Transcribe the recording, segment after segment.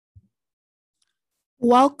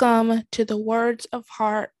Welcome to the Words of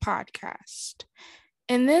Heart podcast.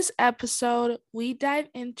 In this episode, we dive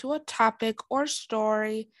into a topic or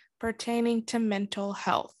story pertaining to mental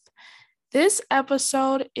health. This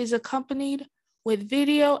episode is accompanied with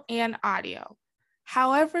video and audio.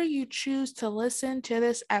 However you choose to listen to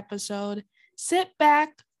this episode, sit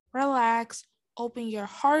back, relax, open your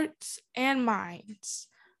hearts and minds.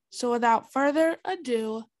 So without further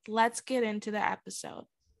ado, let's get into the episode.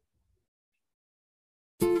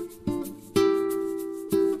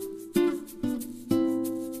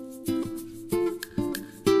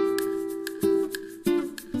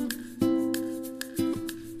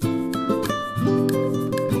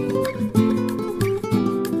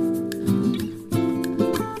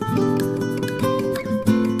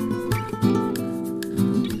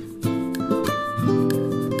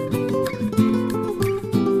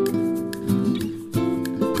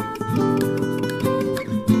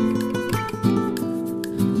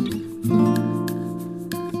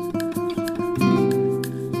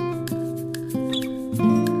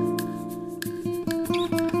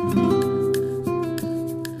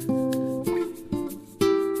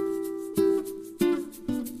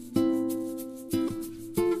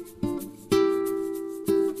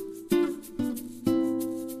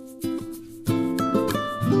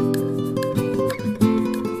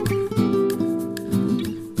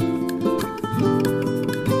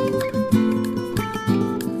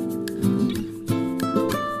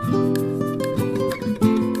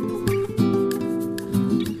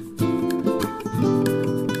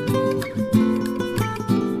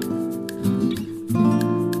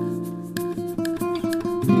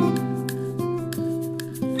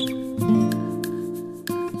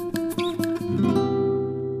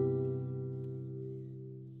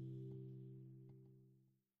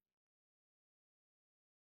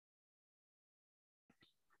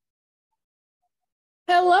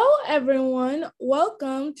 Hello, everyone.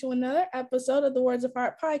 Welcome to another episode of the Words of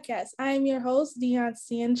Heart podcast. I am your host, Dion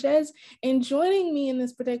Sanchez, and joining me in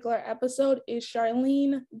this particular episode is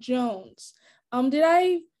Charlene Jones. Did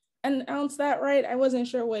I announce that right? I wasn't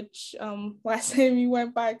sure which last name you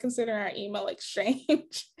went by, considering our email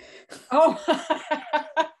exchange. Oh,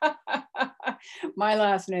 my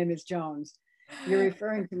last name is Jones. You're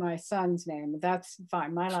referring to my son's name. That's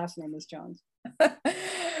fine. My last name is Jones.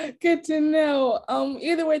 Good to know.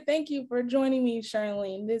 Either way, thank you for joining me,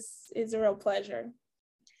 Charlene. This is a real pleasure.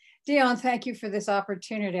 Dion, thank you for this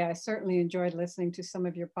opportunity. I certainly enjoyed listening to some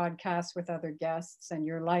of your podcasts with other guests and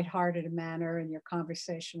your lighthearted manner and your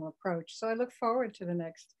conversational approach. So I look forward to the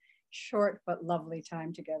next short but lovely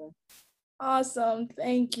time together. Awesome.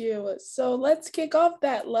 Thank you. So let's kick off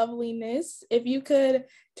that loveliness. If you could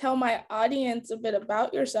tell my audience a bit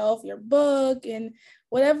about yourself, your book, and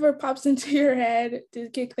whatever pops into your head to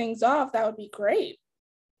kick things off, that would be great.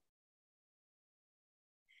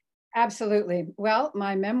 Absolutely. Well,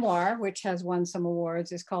 my memoir, which has won some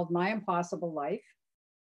awards, is called My Impossible Life,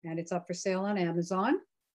 and it's up for sale on Amazon.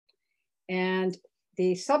 And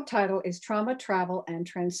the subtitle is Trauma, Travel, and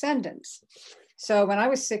Transcendence. So when I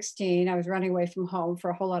was 16, I was running away from home for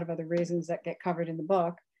a whole lot of other reasons that get covered in the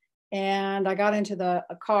book. And I got into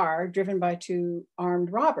a car driven by two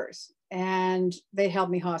armed robbers, and they held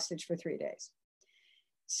me hostage for 3 days.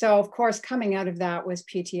 So of course, coming out of that was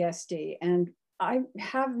PTSD. And I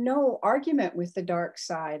have no argument with the dark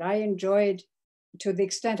side. I enjoyed, to the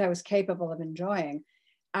extent I was capable of enjoying,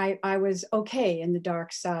 I was okay in the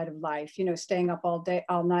dark side of life, you know, staying up all day,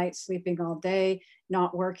 all night, sleeping all day,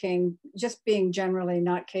 not working, just being generally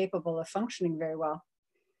not capable of functioning very well.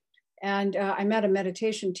 And I met a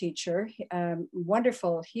meditation teacher,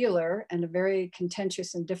 wonderful healer, and a very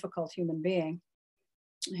contentious and difficult human being.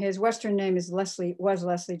 His Western name was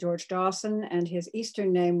Leslie George Dawson, and his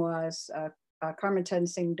Eastern name was Karmaten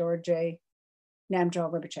Singh Dorje Namjal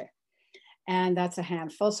Rinpoche. And that's a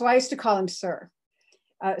handful. So I used to call him Sir.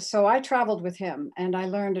 So I traveled with him, and I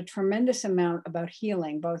learned a tremendous amount about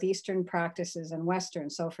healing, both Eastern practices and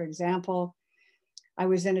Western. So for example, I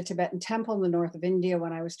was in a Tibetan temple in the north of India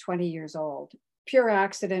when I was 20 years old. Pure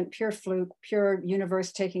accident, pure fluke, pure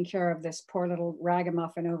universe taking care of this poor little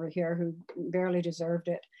ragamuffin over here who barely deserved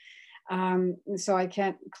it. So I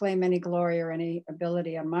can't claim any glory or any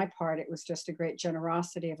ability on my part. It was just a great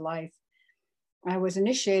generosity of life. I was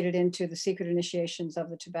initiated into the secret initiations of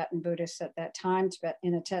the Tibetan Buddhists at that time,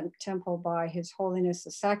 in a temple by His Holiness the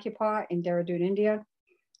Sakyapa in Dehradun, India.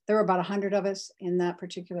 There were about 100 of us in that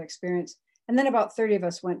particular experience. And then about 30 of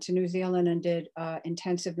us went to New Zealand and did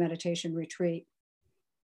intensive meditation retreat.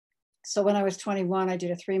 So when I was 21, I did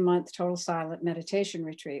a 3-month total silent meditation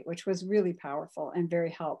retreat, which was really powerful and very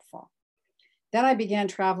helpful. Then I began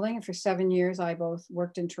traveling. And for 7 years, I both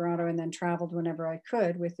worked in Toronto and then traveled whenever I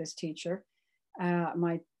could with this teacher,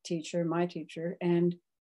 my teacher. And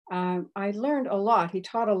I learned a lot. He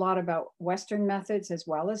taught a lot about Western methods as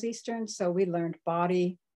well as Eastern. So we learned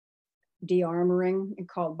body de-armoring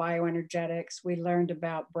called bioenergetics. We learned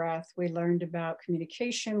about breath. We learned about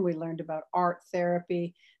communication. We learned about art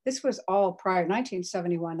therapy. This was all prior,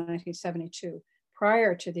 1971, 1972,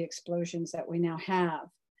 prior to the explosions that we now have.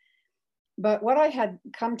 But what I had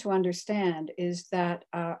come to understand is that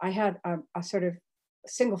I had a sort of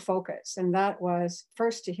single focus, and that was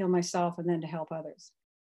first to heal myself and then to help others.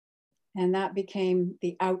 And that became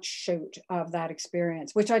the outshoot of that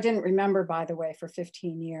experience, which I didn't remember, by the way, for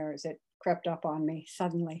 15 years. It crept up on me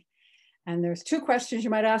suddenly. And there's two questions you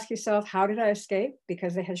might ask yourself. How did I escape?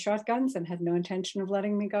 Because they had shotguns and had no intention of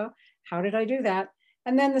letting me go. How did I do that?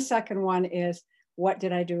 And then the second one is, what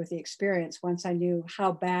did I do with the experience once I knew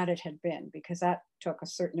how bad it had been? Because that took a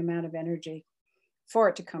certain amount of energy for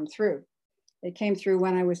it to come through. It came through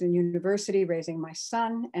when I was in university raising my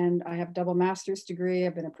son, and I have a double master's degree.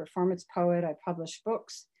 I've been a performance poet. I published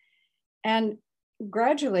books. And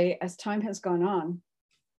gradually, as time has gone on,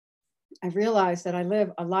 I've realized that I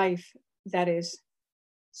live a life that is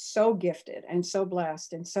so gifted and so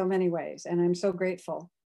blessed in so many ways. And I'm so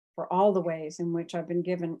grateful for all the ways in which I've been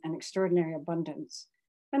given an extraordinary abundance.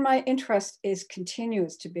 And my interest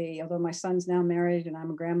continues to be, although my son's now married and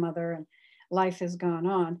I'm a grandmother and life has gone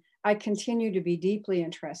on, I continue to be deeply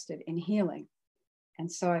interested in healing.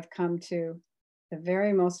 And so I've come to the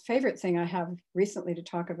very most favorite thing I have recently to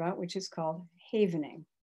talk about, which is called havening.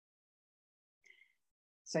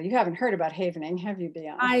 So you haven't heard about havening, have you,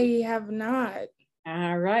 Bian? I have not.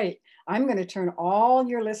 All right. I'm going to turn all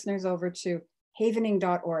your listeners over to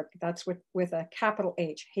havening.org. That's with a capital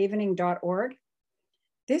H, havening.org.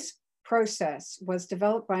 This process was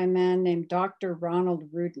developed by a man named Dr. Ronald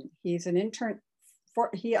Rudin. He's an intern. I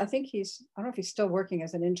don't know if he's still working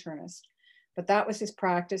as an internist, but that was his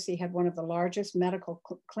practice. He had one of the largest medical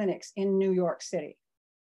clinics in New York City.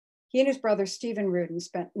 He and his brother, Stephen Rudin,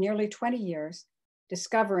 spent nearly 20 years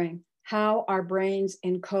discovering how our brains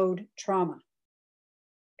encode trauma.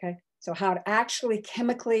 Okay, so how it actually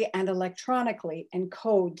chemically and electronically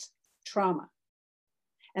encodes trauma.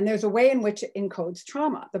 And there's a way in which it encodes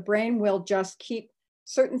trauma. The brain will just keep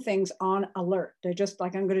certain things on alert. They're just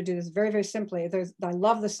like, I'm going to do this very, very simply. I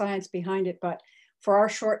love the science behind it, but for our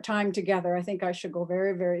short time together, I think I should go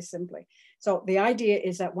very, very simply. So the idea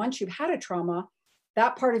is that once you've had a trauma,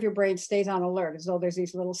 that part of your brain stays on alert, as though there's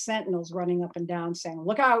these little sentinels running up and down saying,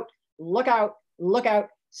 look out, look out, look out.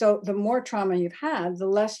 So the more trauma you've had, the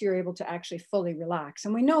less you're able to actually fully relax.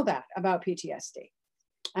 And we know that about PTSD.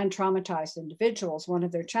 And traumatized individuals, one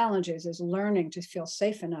of their challenges is learning to feel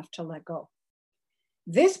safe enough to let go.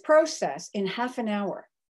 This process in half an hour,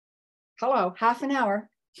 half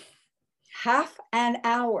an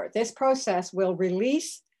hour, this process will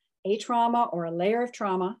release a trauma or a layer of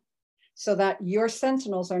trauma so that your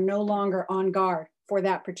sentinels are no longer on guard for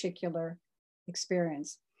that particular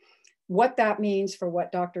experience. What that means for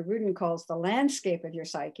what Dr. Rudin calls the landscape of your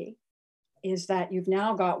psyche is that you've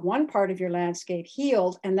now got one part of your landscape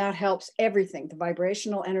healed, and that helps everything. The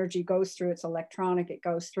vibrational energy goes through, it's electronic, it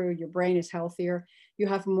goes through, your brain is healthier, you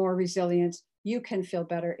have more resilience, you can feel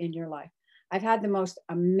better in your life. I've had the most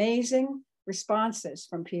amazing responses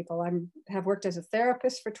from people. I have worked as a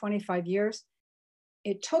therapist for 25 years.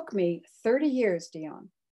 It took me 30 years, Dion,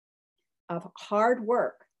 of hard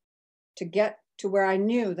work to get to where I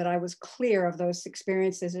knew that I was clear of those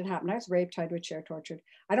experiences that happened. I was raped, tied to a chair, tortured.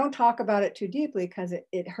 I don't talk about it too deeply because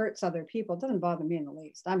it hurts other people. It doesn't bother me in the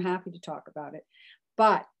least. I'm happy to talk about it.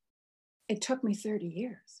 But it took me 30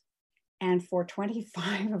 years. And for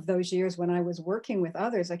 25 of those years when I was working with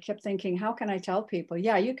others, I kept thinking, how can I tell people,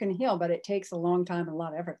 yeah, you can heal, but it takes a long time and a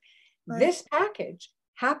lot of effort. Right. This package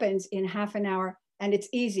happens in half an hour and it's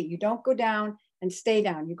easy. You don't go down and stay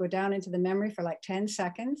down. You go down into the memory for like 10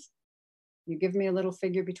 seconds. You give me a little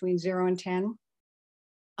figure between 0 and 10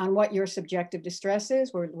 on what your subjective distress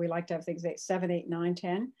is, where we like to have things like 7, 8, 9,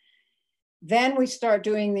 10. Then we start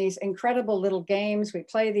doing these incredible little games. We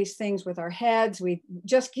play these things with our heads. We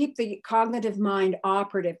just keep the cognitive mind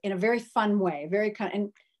operative in a very fun way,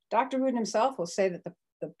 and Dr. Rudin himself will say that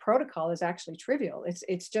the protocol is actually trivial.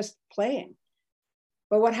 It's just playing.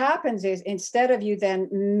 But what happens is instead of you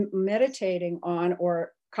then meditating on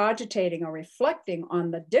or cogitating or reflecting on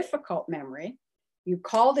the difficult memory, you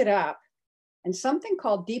called it up and something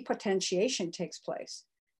called depotentiation takes place,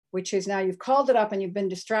 which is now you've called it up and you've been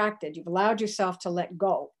distracted. You've allowed yourself to let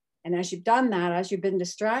go. And as you've done that, as you've been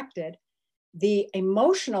distracted, the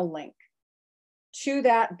emotional link to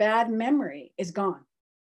that bad memory is gone.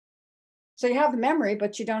 So you have the memory,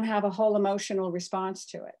 but you don't have a whole emotional response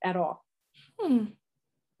to it at all.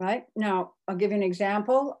 Right? Now, I'll give you an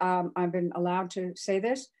example. I've been allowed to say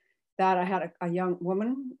this, that I had a young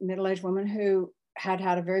woman, middle-aged woman, who had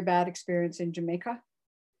a very bad experience in Jamaica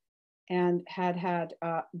and had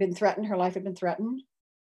been threatened. Her life had been threatened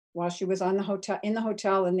while she was in the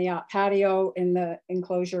hotel, in the patio, in the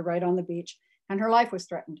enclosure right on the beach, and her life was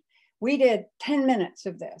threatened. We did 10 minutes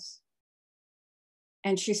of this.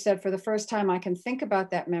 And she said, for the first time, I can think about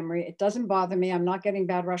that memory. It doesn't bother me. I'm not getting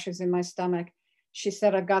bad rushes in my stomach. She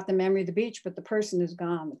said, I've got the memory of the beach, but the person is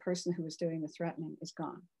gone. The person who was doing the threatening is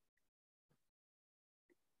gone.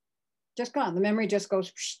 Just gone. The memory just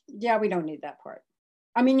goes, yeah, we don't need that part.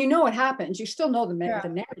 I mean, you know what happens. You still know the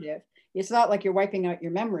narrative. It's not like you're wiping out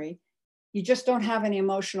your memory. You just don't have any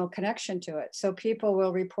emotional connection to it. So people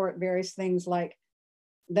will report various things like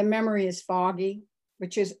the memory is foggy,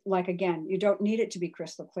 which is like, again, you don't need it to be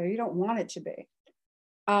crystal clear. You don't want it to be.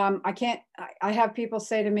 I have people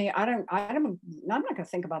say to me, I'm not going to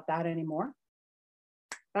think about that anymore.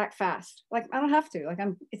 Back fast. Like, I don't have to, like,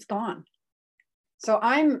 it's gone. So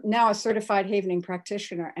I'm now a certified havening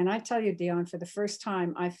practitioner. And I tell you, Dion, for the first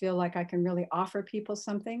time, I feel like I can really offer people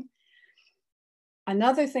something.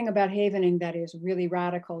 Another thing about havening that is really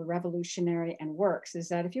radical, revolutionary, and works is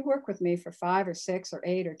that if you work with me for 5 or 6 or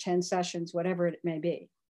 8 or 10 sessions, whatever it may be,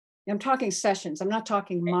 I'm talking sessions. I'm not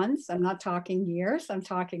talking months. I'm not talking years. I'm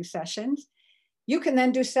talking sessions. You can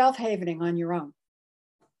then do self-havening on your own.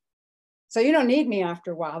 So you don't need me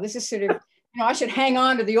after a while. This is sort of, I should hang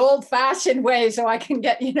on to the old fashioned way so I can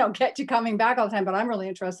get you coming back all the time, but I'm really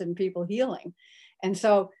interested in people healing. And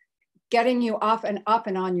so getting you up and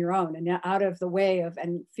on your own and out of the way of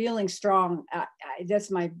and feeling strong,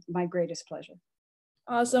 that's my greatest pleasure.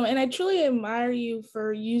 Awesome. And I truly admire you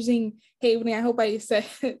for using havening, I hope I said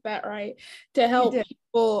that right, to help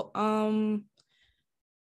people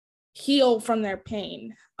heal from their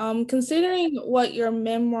pain. Considering what your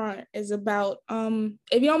memoir is about,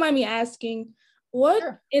 if you don't mind me asking,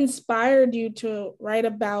 what inspired you to write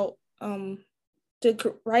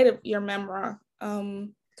your memoir,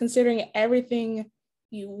 considering everything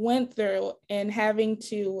you went through and having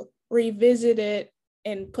to revisit it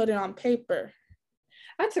and put it on paper?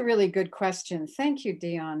 That's a really good question. Thank you,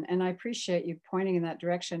 Dion. And I appreciate you pointing in that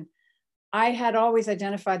direction. I had always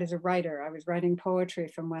identified as a writer. I was writing poetry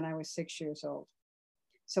from when I was 6 years old.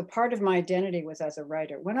 So part of my identity was as a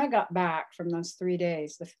writer. When I got back from those 3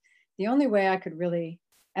 days, the only way I could really,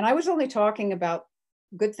 and I was only talking about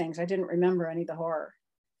good things. I didn't remember any of the horror.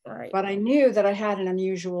 Right. But I knew that I had an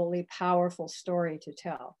unusually powerful story to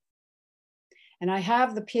tell. And I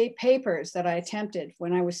have the papers that I attempted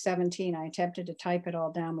when I was 17. I attempted to type it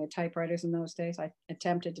all down. We had typewriters in those days. I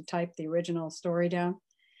attempted to type the original story down.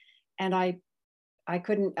 And I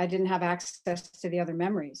didn't have access to the other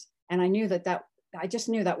memories. And I knew I just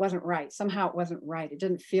knew that wasn't right. Somehow it wasn't right. It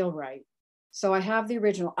didn't feel right. So I have the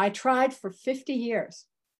original. I tried for 50 years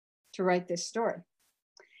to write this story.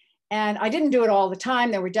 And I didn't do it all the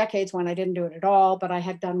time. There were decades when I didn't do it at all, but I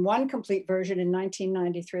had done one complete version in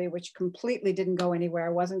 1993, which completely didn't go anywhere.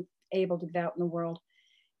 I wasn't able to get out in the world.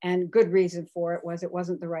 And good reason for it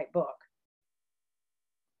wasn't the right book.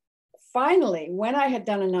 Finally, when I had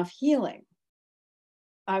done enough healing,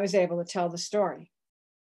 I was able to tell the story.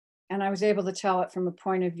 And I was able to tell it from a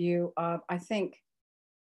point of view of, I think,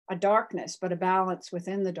 a darkness, but a balance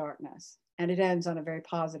within the darkness. And it ends on a very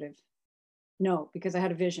positive note, because I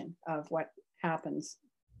had a vision of what happens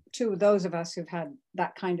to those of us who've had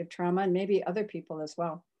that kind of trauma, and maybe other people as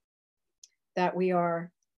well, that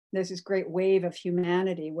there's this great wave of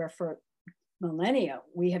humanity where for millennia,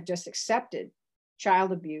 we have just accepted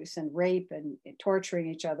child abuse and rape and torturing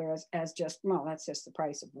each other as just, well, that's just the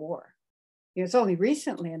price of war. It's only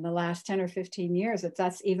recently in the last 10 or 15 years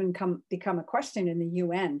that's even become a question in the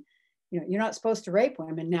UN. You're not supposed to rape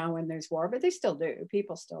women now when there's war, but they still do.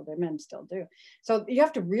 People still do, men still do. So you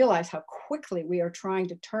have to realize how quickly we are trying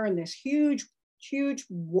to turn this huge, huge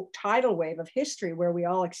tidal wave of history where we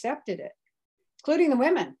all accepted it, including the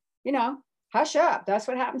women. Hush up. That's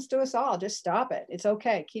what happens to us all. Just stop it. It's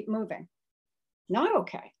okay. Keep moving. Not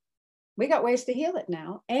okay. We got ways to heal it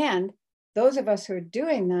now. And those of us who are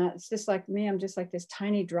doing that, it's just like me. I'm just like this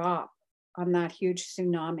tiny drop on that huge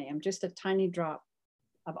tsunami. I'm just a tiny drop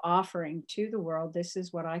of offering to the world. This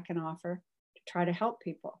is what I can offer to try to help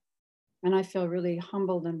people. And I feel really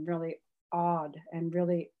humbled and really awed and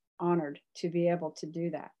really honored to be able to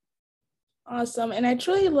do that. Awesome. And I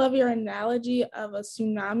truly love your analogy of a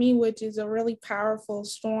tsunami, which is a really powerful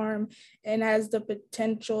storm and has the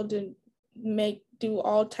potential to do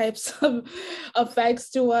all types of effects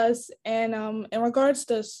to us. And in regards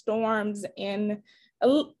to storms and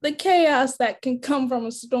the chaos that can come from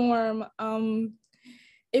a storm,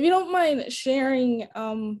 if you don't mind sharing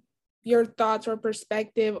your thoughts or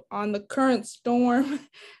perspective on the current storm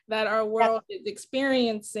that our world is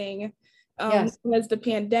experiencing, Yes. as the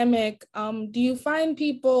pandemic, do you find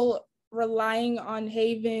people relying on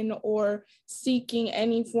Haven or seeking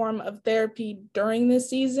any form of therapy during this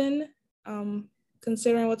season,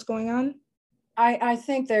 considering what's going on? I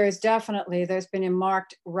think there's been a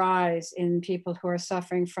marked rise in people who are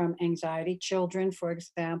suffering from anxiety, children, for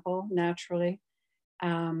example, naturally,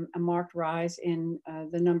 a marked rise in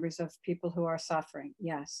the numbers of people who are suffering.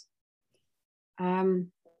 Yes.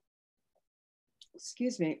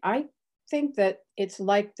 Excuse me. I think that it's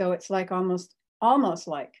like almost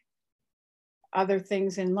like other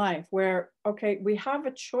things in life where, okay, we have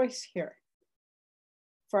a choice here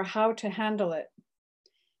for how to handle it.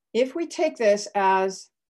 If we take this as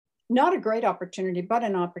not a great opportunity, but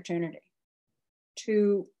an opportunity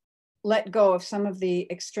to let go of some of the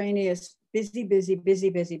extraneous busy,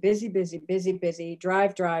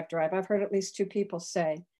 drive. I've heard at least two people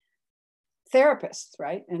say, therapists,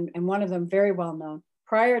 right? And one of them very well known,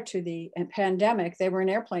 prior to the pandemic, they were in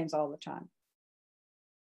airplanes all the time.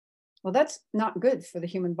 Well, that's not good for the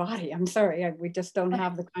human body. I'm sorry, we just don't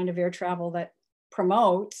have the kind of air travel that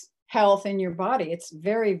promotes health in your body. It's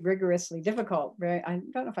very rigorously difficult. I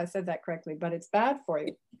don't know if I said that correctly, but it's bad for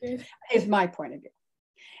you, is my point of view.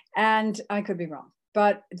 And I could be wrong,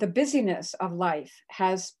 but the busyness of life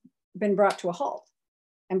has been brought to a halt.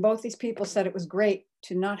 And both these people said it was great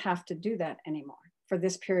to not have to do that anymore for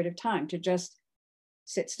this period of time, to just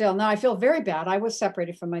sit still. Now I feel very bad. I was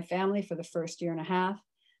separated from my family for the first year and a half.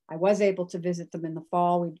 I was able to visit them in the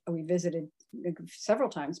fall. We visited several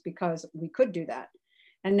times because we could do that.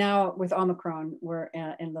 And now with Omicron, we're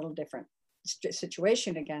in a little different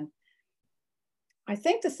situation again. I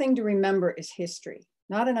think the thing to remember is history.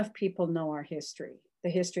 Not enough people know our history, the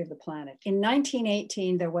history of the planet. In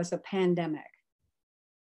 1918, there was a pandemic.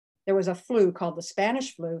 There was a flu called the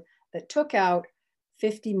Spanish flu that took out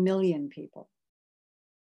 50 million people.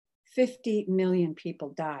 50 million people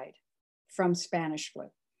died from Spanish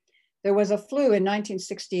flu. There was a flu in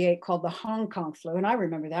 1968 called the Hong Kong flu. And I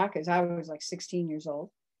remember that because I was like 16 years old.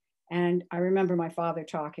 And I remember my father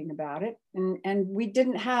talking about it. And we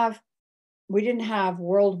didn't have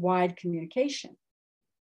worldwide communication.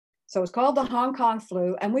 So it's called the Hong Kong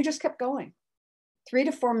flu. And we just kept going. 3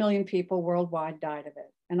 to 4 million people worldwide died of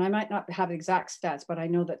it. And I might not have exact stats, but I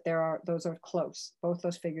know that those are close. Both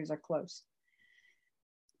those figures are close.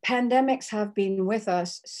 Pandemics have been with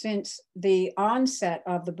us since the onset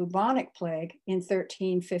of the bubonic plague in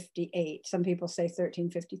 1358. Some people say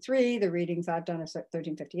 1353. The readings I've done is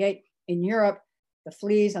 1358. In Europe, the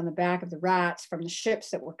fleas on the back of the rats from the ships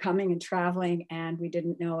that were coming and traveling, and we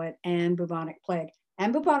didn't know it, and bubonic plague.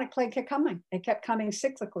 And bubonic plague kept coming. It kept coming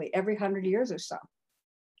cyclically every 100 years or so.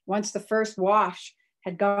 Once the first wash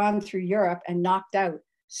had gone through Europe and knocked out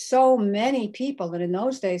so many people, and in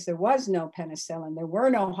those days there was no penicillin, there were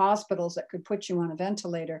no hospitals that could put you on a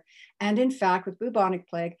ventilator. And in fact, with bubonic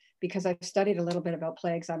plague, because I've studied a little bit about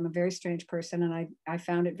plagues, I'm a very strange person, and I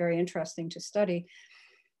found it very interesting to study.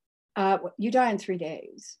 You die in 3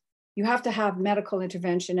 days. You have to have medical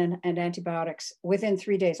intervention and antibiotics within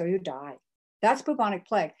 3 days or you die. That's bubonic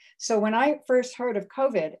plague. So when I first heard of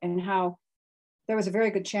COVID and how there was a very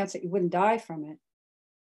good chance that you wouldn't die from it,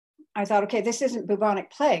 I thought, okay, this isn't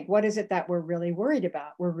bubonic plague. What is it that we're really worried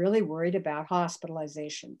about? We're really worried about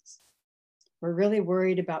hospitalizations. We're really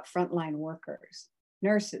worried about frontline workers,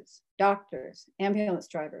 nurses, doctors, ambulance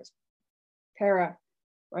drivers,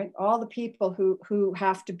 right? All the people who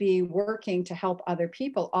have to be working to help other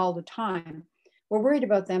people all the time. We're worried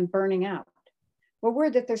about them burning out. We're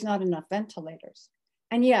worried that there's not enough ventilators.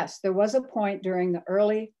 And yes, there was a point during the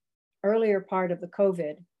earlier part of the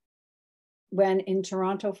COVID when in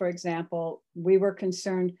Toronto, for example, we were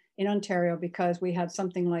concerned in Ontario because we had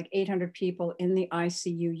something like 800 people in the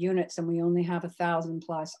ICU units and we only have 1,000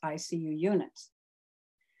 plus ICU units.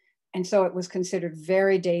 And so it was considered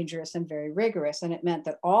very dangerous and very rigorous. And it meant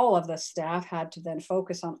that all of the staff had to then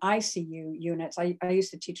focus on ICU units. I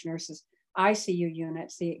used to teach nurses ICU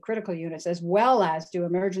units, the critical units, as well as do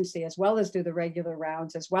emergency, as well as do the regular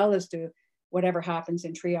rounds, as well as do whatever happens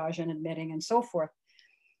in triage and admitting and so forth.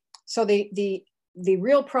 So the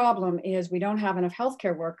real problem is we don't have enough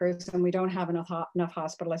healthcare workers and we don't have enough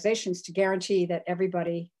hospitalizations to guarantee that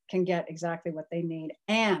everybody can get exactly what they need.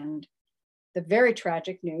 And the very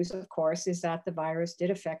tragic news, of course, is that the virus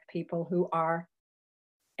did affect people who are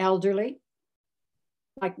elderly,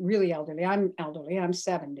 like really elderly. I'm elderly, I'm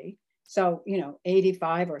 70. So,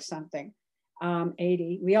 85 or something,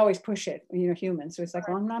 80. We always push it, humans. So it's like,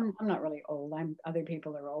 well, I'm not really old. Other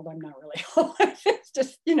people are old. I'm not really old. It's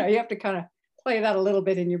just, you have to kind of play that a little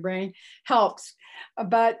bit in your brain. Helps.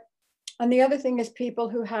 And the other thing is people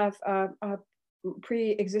who have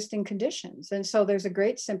pre-existing conditions. And so there's a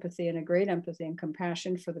great sympathy and a great empathy and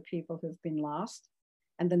compassion for the people who've been lost.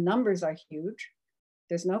 And the numbers are huge.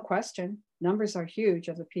 There's no question. Numbers are huge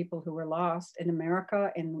of the people who were lost in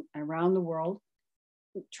America and around the world.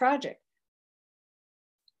 Tragic.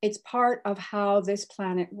 It's part of how this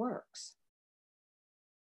planet works.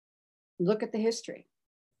 Look at the history.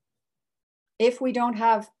 If we don't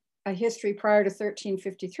have a history prior to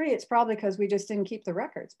 1353, it's probably because we just didn't keep the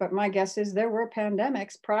records. But my guess is there were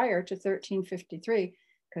pandemics prior to 1353,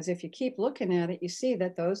 because if you keep looking at it, you see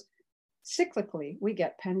that those cyclically, we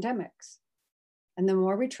get pandemics. And the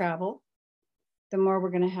more we travel, the more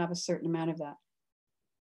we're going to have a certain amount of that.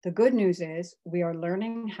 The good news is we are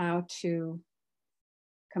learning how to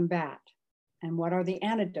combat and what are the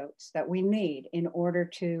antidotes that we need in order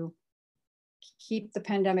to keep the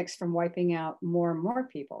pandemics from wiping out more and more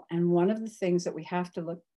people. And one of the things that we have to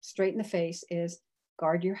look straight in the face is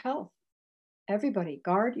guard your health. Everybody,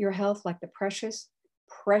 guard your health like the precious,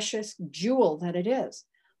 precious jewel that it is.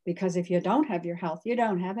 Because if you don't have your health, you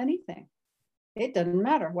don't have anything. It doesn't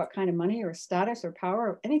matter what kind of money or status or power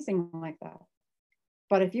or anything like that.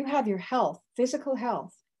 But if you have your health, physical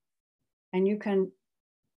health, and you can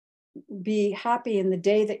be happy in the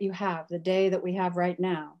day that you have, the day that we have right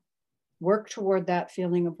now, work toward that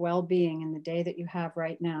feeling of well-being in the day that you have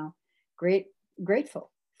right now,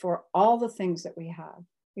 grateful for all the things that we have.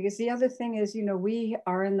 Because the other thing is, we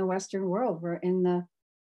are in the Western world. We're in the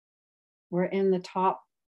top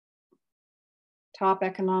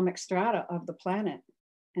economic strata of the planet.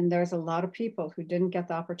 And there's a lot of people who didn't get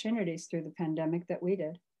the opportunities through the pandemic that we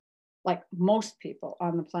did. Like most people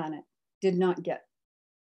on the planet did not get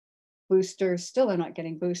boosters, still are not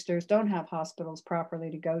getting boosters, don't have hospitals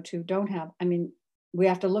properly to go to, we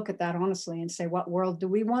have to look at that honestly and say, what world do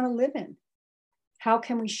we want to live in? How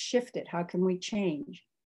can we shift it? How can we change?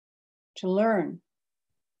 To learn.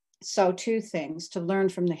 So 2 things, to learn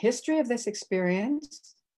from the history of this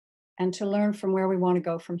experience and to learn from where we want to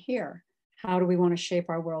go from here. How do we want to shape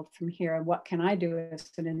our world from here? And what can I do as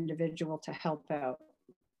an individual to help out?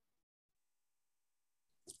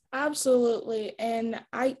 Absolutely. And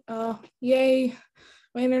yay,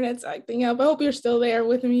 my internet's acting up. I hope you're still there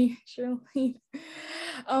with me, Shirley.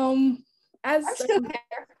 I'm still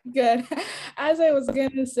there. Good. As I was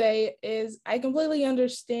going to say is I completely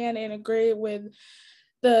understand and agree with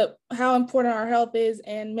how important our health is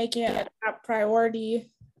and making it a top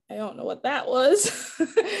priority. I don't know what that was.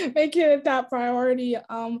 Making it a top priority.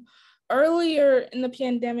 Earlier in the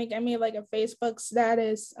pandemic, I made like a Facebook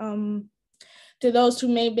status to those who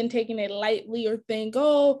may have been taking it lightly or think,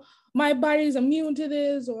 oh, my body's immune to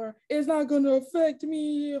this, or it's not going to affect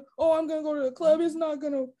me. Oh, I'm going to go to the club. It's not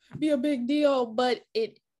going to be a big deal, but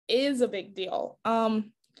it is a big deal.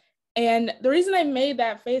 And the reason I made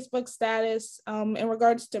that Facebook status in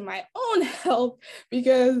regards to my own health,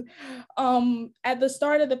 because at the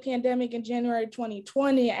start of the pandemic in January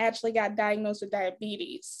 2020, I actually got diagnosed with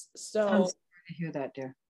diabetes. So I'm sorry to hear that,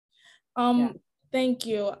 dear. Thank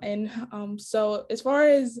you. And so as far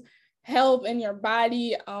as health in your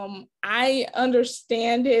body, I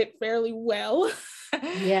understand it fairly well.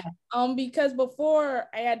 Yeah. Because before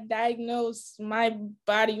I had diagnosed, my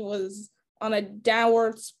body was on a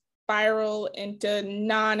downward spiral into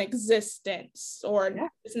non-existence, or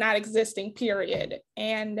it's not existing, period.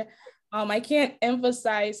 And I can't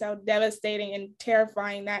emphasize how devastating and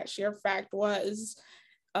terrifying that sheer fact was.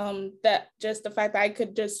 That just the fact that I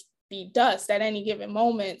could just be dust at any given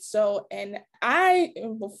moment. So, and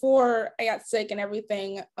before I got sick and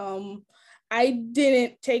everything, I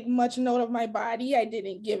didn't take much note of my body. I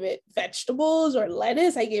didn't give it vegetables or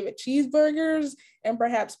lettuce. I gave it cheeseburgers and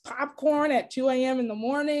perhaps popcorn at 2 a.m. in the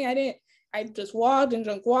morning. I just walked and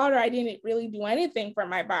drank water. I didn't really do anything for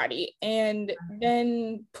my body. And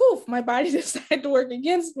then poof, my body decided to work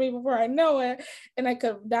against me before I know it, and I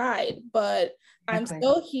could have died. But I'm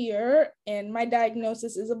still here, and my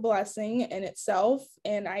diagnosis is a blessing in itself.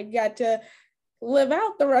 And I got to live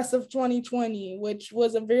out the rest of 2020, which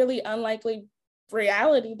was a really unlikely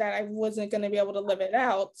reality that I wasn't going to be able to live it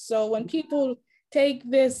out. So when people take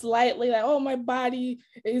this lightly, that, oh, my body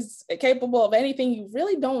is capable of anything, you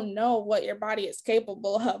really don't know what your body is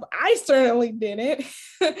capable of. I certainly didn't.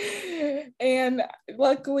 And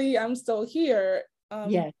luckily, I'm still here.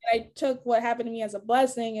 I took what happened to me as a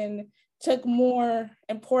blessing and took more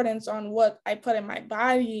importance on what I put in my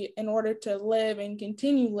body in order to live and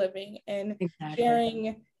continue living, and Exactly.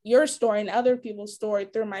 sharing your story and other people's story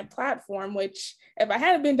through my platform, which if I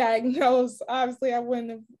hadn't been diagnosed, obviously I wouldn't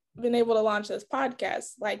have been able to launch this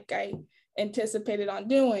podcast like I anticipated on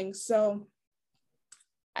doing. So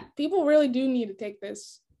people really do need to take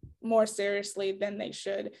this more seriously than they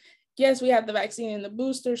should. Yes, we have the vaccine and the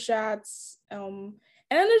booster shots.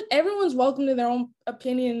 And everyone's welcome to their own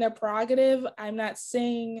opinion and their prerogative. I'm not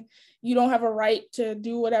saying you don't have a right to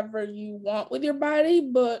do whatever you want with your body,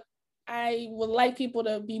 but I would like people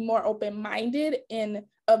to be more open-minded and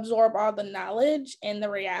absorb all the knowledge and the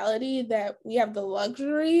reality that we have the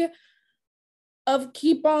luxury of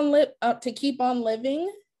keep on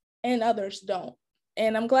living, and others don't.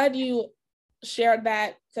 And I'm glad you shared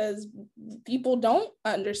that, because people don't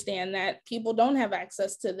understand that. People don't have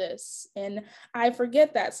access to this. And I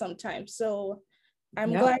forget that sometimes. So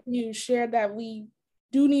I'm glad you shared that we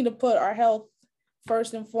do need to put our health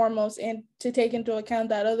first and foremost, and to take into account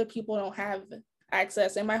that other people don't have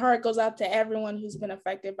access. And my heart goes out to everyone who's been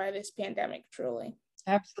affected by this pandemic, truly.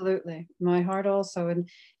 Absolutely. My heart also. And,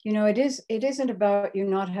 you know, it isn't about you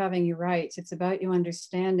not having your rights. It's about you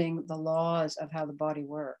understanding the laws of how the body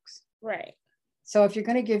works. Right. So if you're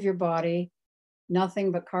going to give your body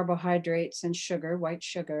nothing but carbohydrates and sugar, white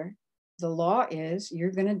sugar, the law is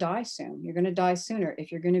you're going to die soon. You're going to die sooner.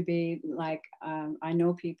 If you're going to be like, I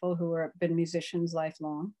know people who have been musicians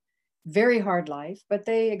lifelong, very hard life, but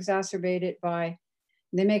they exacerbate it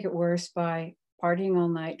they make it worse by partying all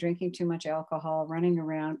night, drinking too much alcohol, running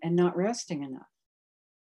around, and not resting enough.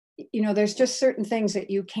 You know, there's just certain things that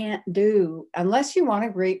you can't do unless you want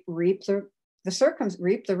to reap the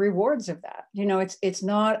rewards of that. You know, it's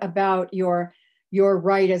not about your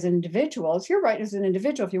right as an individual. It's your right as an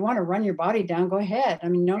individual. If you want to run your body down, go ahead. I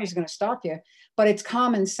mean, nobody's going to stop you. But it's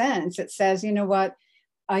common sense. It says, you know what,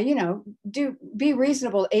 be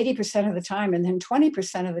reasonable 80% of the time, and then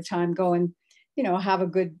 20% of the time go and, have a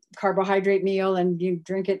good carbohydrate meal, and you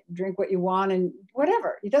drink what you want and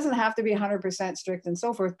whatever. It doesn't have to be 100% strict and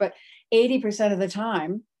so forth, but 80% of the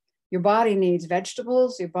time, your body needs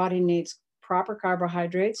vegetables, your body needs proper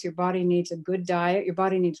carbohydrates, your body needs a good diet, your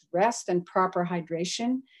body needs rest and proper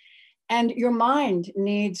hydration. And your mind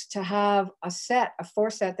needs to have a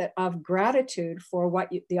foresight of gratitude for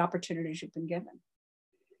the opportunities you've been given.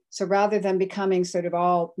 So rather than becoming sort of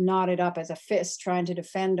all knotted up as a fist, trying to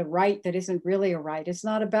defend a right that isn't really a right, it's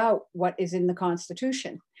not about what is in the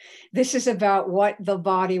Constitution. This is about what the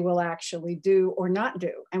body will actually do or not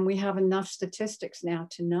do. And we have enough statistics now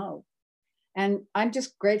to know. And I'm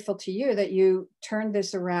just grateful to you that you turned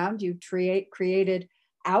this around. You created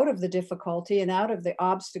out of the difficulty and out of the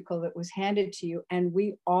obstacle that was handed to you. And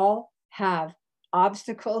we all have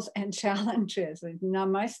obstacles and challenges. Now,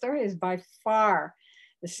 my story is by far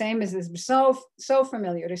the same as is so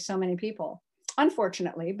familiar to so many people,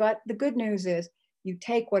 unfortunately. But the good news is you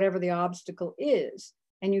take whatever the obstacle is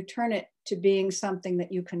and you turn it to being something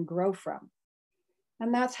that you can grow from.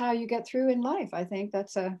 And that's how you get through in life. I think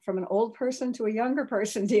that's from an old person to a younger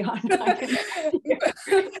person, Dion. No,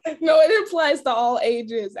 it applies to all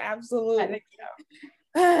ages. Absolutely. I think so.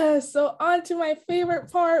 So on to my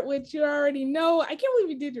favorite part, which you already know. I can't believe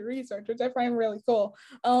you did your research, which I find really cool,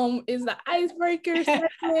 is the icebreaker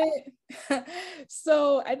segment.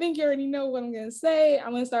 So I think you already know what I'm going to say. I'm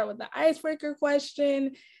going to start with the icebreaker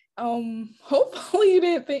question. Hopefully you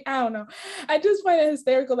didn't think, I don't know. I just find it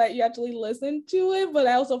hysterical that you actually listened to it, but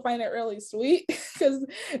I also find it really sweet because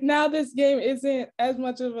now this game isn't as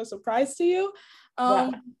much of a surprise to you.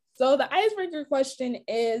 So the icebreaker question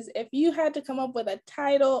is, if you had to come up with a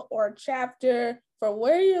title or chapter for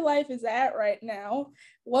where your life is at right now,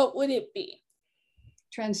 what would it be?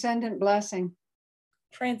 Transcendent blessing.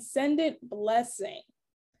 Transcendent blessing.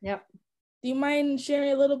 Yep. Do you mind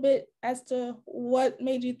sharing a little bit as to what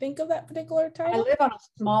made you think of that particular title? I live on a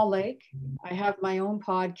small lake. I have my own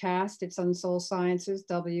podcast. It's on Soul Sciences,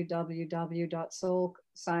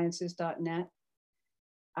 www.soulsciences.net.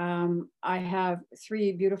 I have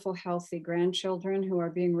 3 beautiful, healthy grandchildren who are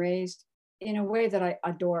being raised in a way that I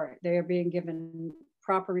adore. They are being given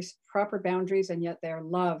proper boundaries, and yet they're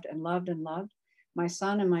loved and loved and loved. My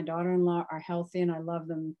son and my daughter-in-law are healthy, and I love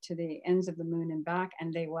them to the ends of the moon and back,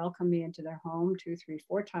 and they welcome me into their home 2, 3,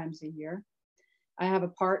 4 times a year. I have a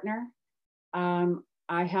partner. I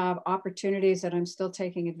have opportunities that I'm still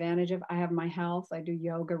taking advantage of. I have my health. I do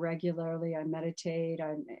yoga regularly. I meditate.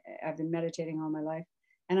 I've been meditating all my life.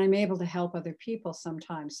 And I'm able to help other people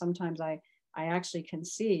sometimes. Sometimes I actually can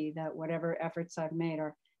see that whatever efforts I've made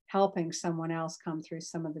are helping someone else come through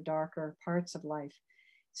some of the darker parts of life.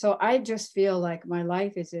 So I just feel like my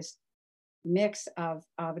life is this mix of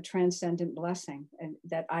a transcendent blessing and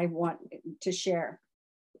that I want to share.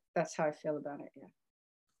 That's how I feel about it. Yeah.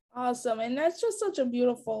 Awesome. And that's just such a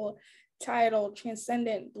beautiful title,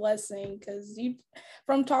 Transcendent Blessing, because you,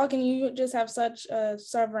 from talking, you just have such a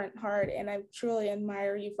servant heart, and I truly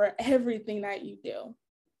admire you for everything that you do.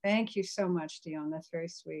 Thank you so much, Dion. That's very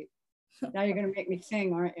sweet. Now you're going to make me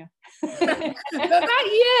sing, aren't you? No, not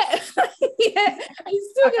yet. Yeah, I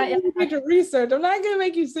still got to do your research. I'm not going to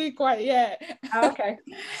make you sing quite yet. Okay.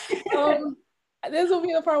 This will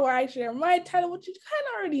be the part where I share my title, which you kind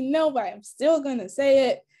of already know, but I'm still going to say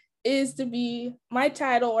it, is to be my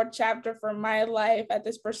title or chapter for my life at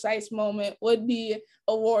this precise moment would be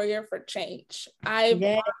a warrior for change. I've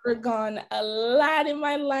undergone a lot in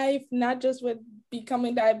my life, not just with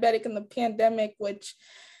becoming diabetic in the pandemic, which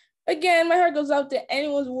again, my heart goes out to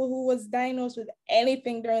anyone who was diagnosed with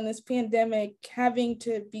anything during this pandemic. Having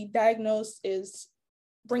to be diagnosed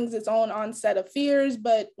brings its own onset of fears,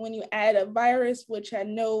 but when you add a virus which had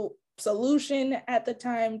no solution at the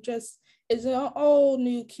time, just is a whole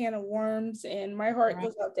new can of worms. And my heart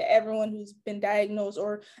goes out to everyone who's been diagnosed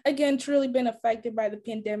or again truly been affected by the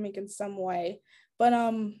pandemic in some way. But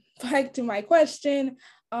back to my question,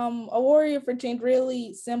 a warrior for change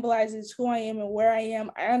really symbolizes who I am and where I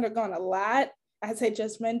am. I undergone a lot, as I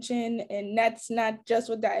just mentioned, and that's not just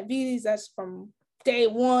with diabetes, that's from day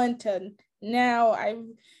one to now. I've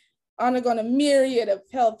undergone a myriad of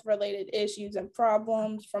health-related issues and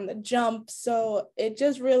problems from the jump. So it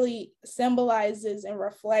just really symbolizes and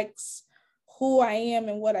reflects who I am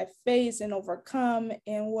and what I face and overcome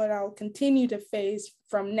and what I'll continue to face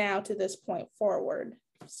from now to this point forward.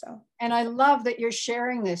 So, and I love that you're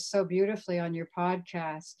sharing this so beautifully on your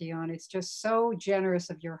podcast, Dion. It's just so generous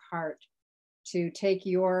of your heart to take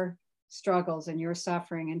your struggles and your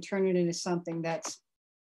suffering and turn it into something that's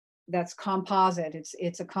composite.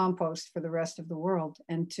 It's a compost for the rest of the world.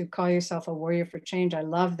 And to call yourself a warrior for change, I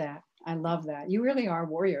love that. I love that. You really are a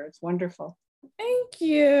warrior. It's wonderful. Thank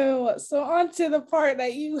you. So on to the part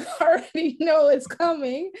that you already know is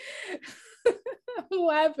coming. I'm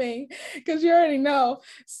laughing because you already know.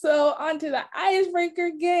 So on to the icebreaker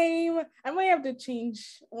game. I might have to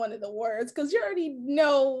change one of the words because you already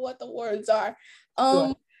know what the words are.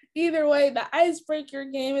 Sure. Either way, the icebreaker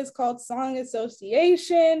game is called Song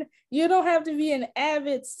Association. You don't have to be an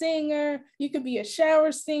avid singer. You could be a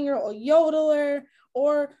shower singer or yodeler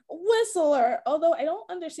or whistler, although I don't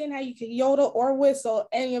understand how you can yodel or whistle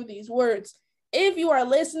any of these words. If you are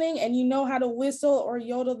listening and you know how to whistle or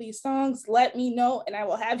yodel these songs, let me know and I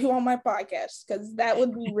will have you on my podcast because that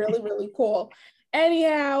would be really, really cool.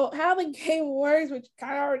 Anyhow, how the game works, which you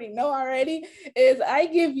kind of already know already, is I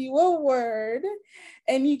give you a word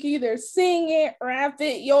and you can either sing it, rap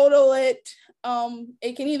it, yodel it.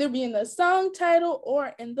 It can either be in the song title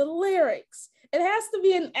or in the lyrics. It has to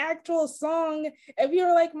be an actual song. If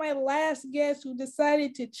you're like my last guest who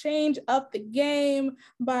decided to change up the game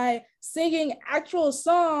by singing actual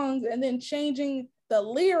songs and then changing the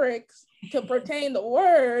lyrics to pertain the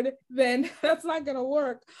word, then that's not gonna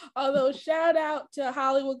work. Although shout out to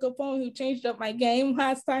Hollywood Capone who changed up my game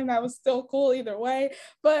last time. That was still cool either way.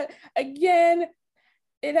 But again,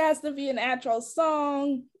 it has to be an actual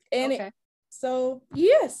song. And so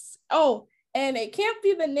yes. Oh, and it can't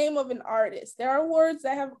be the name of an artist. There are words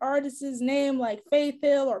that have artists' name like Faith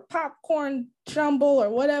Hill or Popcorn Jumble or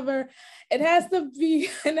whatever. It has to be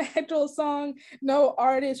an actual song, no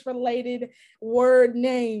artist-related word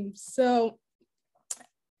names. So,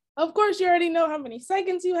 of course, you already know how many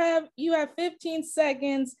seconds you have. You have 15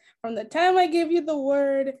 seconds from the time I give you the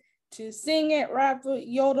word to sing it, rap it,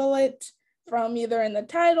 yodel it, from either in the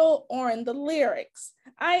title or in the lyrics.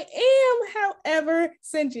 I am, however,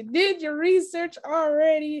 since you did your research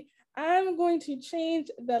already, I'm going to change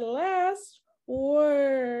the last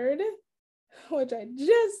word, which I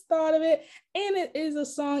just thought of it, and it is a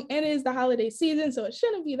song, and it is the holiday season, so it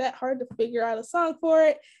shouldn't be that hard to figure out a song for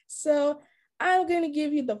it. So I'm going to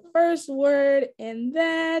give you the first word, and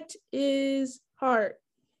that is heart.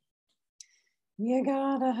 You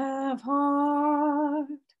gotta have heart.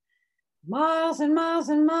 Miles and miles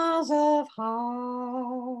and miles of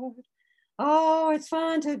heart. Oh, it's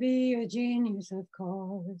fun to be a genius, of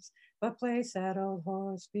course, but place that old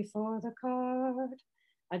horse before the cart.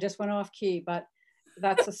 I just went off key, but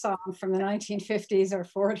that's a song from the 1950s or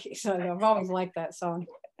 40s. I've always liked that song.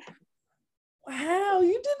 Wow,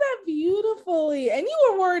 you did that beautifully. And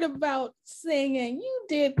you were worried about singing. You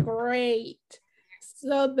did great.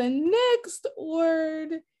 So the next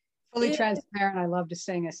word Fully transparent. I love to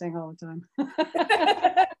sing. I sing all the time.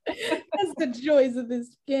 That's the joys of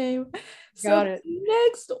this game. Got it.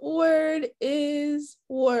 Next word is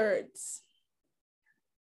words.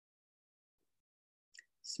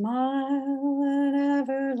 Smile, an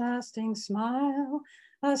everlasting smile.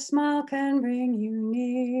 A smile can bring you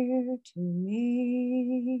near to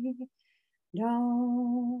me.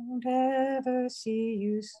 Don't ever see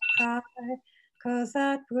you cry, 'cause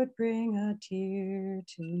that would bring a tear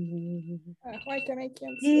to me. Why can I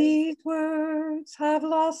can't These words have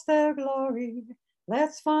lost their glory.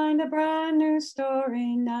 Let's find a brand new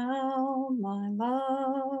story now, my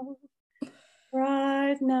love.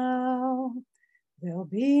 Right now, there'll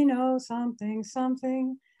be no something,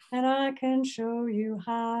 something, and I can show you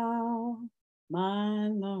how, my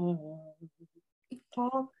love.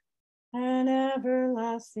 Talk and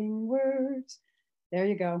everlasting words. There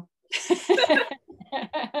you go.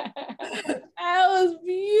 That was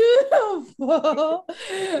beautiful.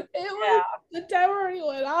 It was the timer already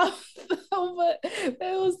went off, but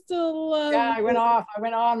it was still lovely. Yeah, I went off. I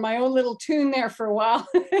went on my own little tune there for a while.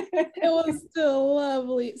 It was still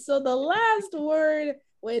lovely. So the last word,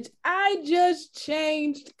 which I just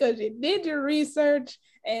changed because you did your research,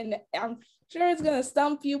 and I'm sure it's gonna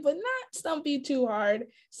stump you, but not stump you too hard.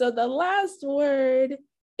 So the last word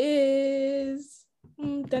is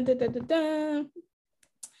dun, dun, dun, dun, dun,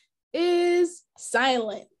 is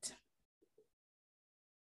silent.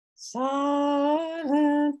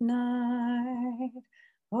 Silent night,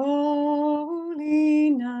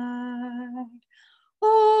 holy night,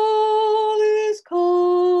 all is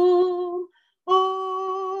calm,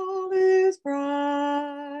 all is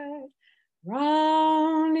bright,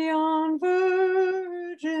 round yon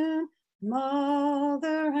virgin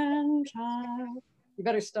mother and child. You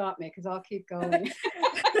better stop me because I'll keep going.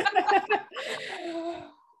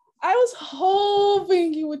 I was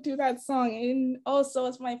hoping you would do that song, and also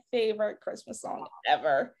it's my favorite Christmas song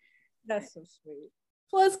ever. That's so sweet.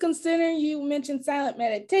 Plus, considering you mentioned silent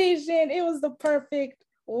meditation, it was the perfect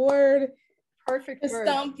word. Perfect to word.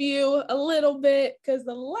 stump you a little bit, because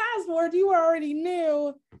the last word you already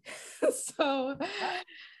knew. So,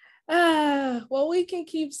 well, we can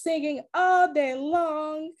keep singing all day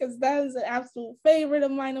long because that is an absolute favorite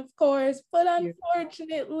of mine, of course. But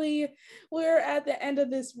unfortunately, we're at the end of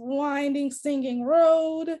this winding singing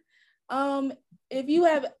road. If you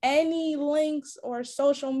have any links or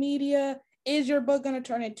social media, is your book going to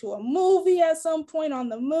turn into a movie at some point on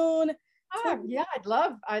the moon? Yeah, I'd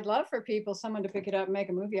love for someone to pick it up and make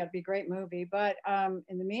a movie. That'd be a great movie. But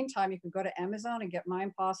in the meantime, you can go to Amazon and get My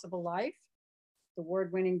Impossible Life, the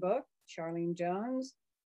award-winning book, Charlene Jones.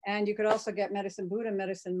 And you could also get Medicine Buddha,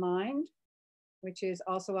 Medicine Mind, which is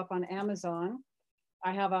also up on Amazon.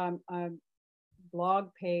 I have a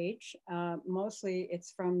blog page. Mostly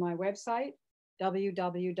it's from my website,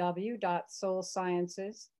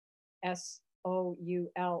 www.soulsciences,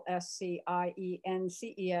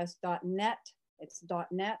 soulsciences.net. It's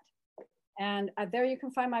 .net. And there you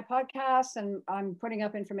can find my podcasts, and I'm putting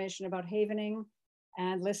up information about havening,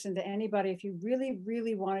 and listen to anybody. If you really,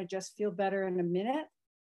 really want to just feel better in a minute,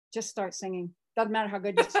 just start singing. Doesn't matter how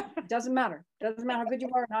good you doesn't matter how good you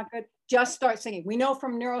are or not good. Just start singing. We know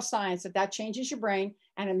from neuroscience that changes your brain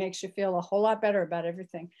and it makes you feel a whole lot better about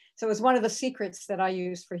everything. So it's one of the secrets that I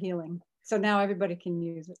use for healing. So now everybody can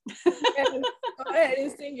use it. Yes, go ahead and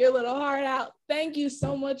sing your little heart out. Thank you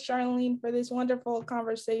so much, Charlene, for this wonderful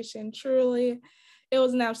conversation. Truly, it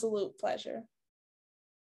was an absolute pleasure.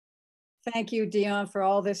 Thank you, Dion, for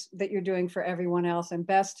all this that you're doing for everyone else, and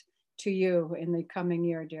best to you in the coming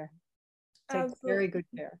year, dear. Take very good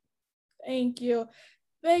care. Thank you.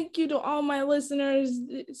 Thank you to all my listeners.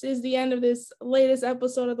 This is the end of this latest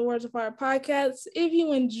episode of the Words of Fire podcast. If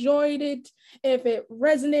you enjoyed it, if it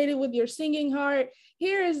resonated with your singing heart,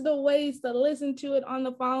 here is the ways to listen to it on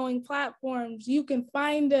the following platforms. You can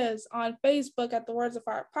find us on Facebook at the Words of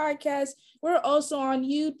Fire podcast. We're also on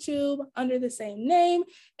YouTube under the same name,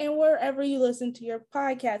 and wherever you listen to your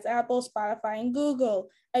podcasts, Apple, Spotify, and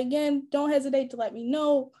Google. Again, don't hesitate to let me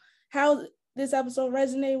know how this episode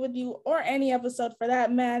resonated with you, or any episode for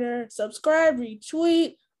that matter. Subscribe,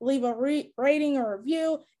 retweet, leave a rating or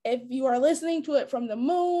review. If you are listening to it from the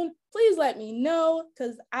moon, please let me know,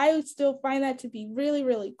 because I still find that to be really,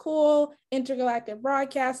 really cool, intergalactic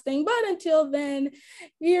broadcasting. But until then,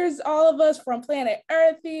 here's all of us from planet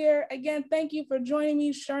Earth here. Again, thank you for joining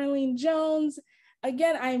me, Charlene Jones.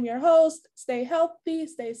 Again, I am your host. Stay healthy,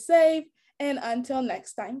 stay safe, and until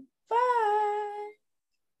next time, bye.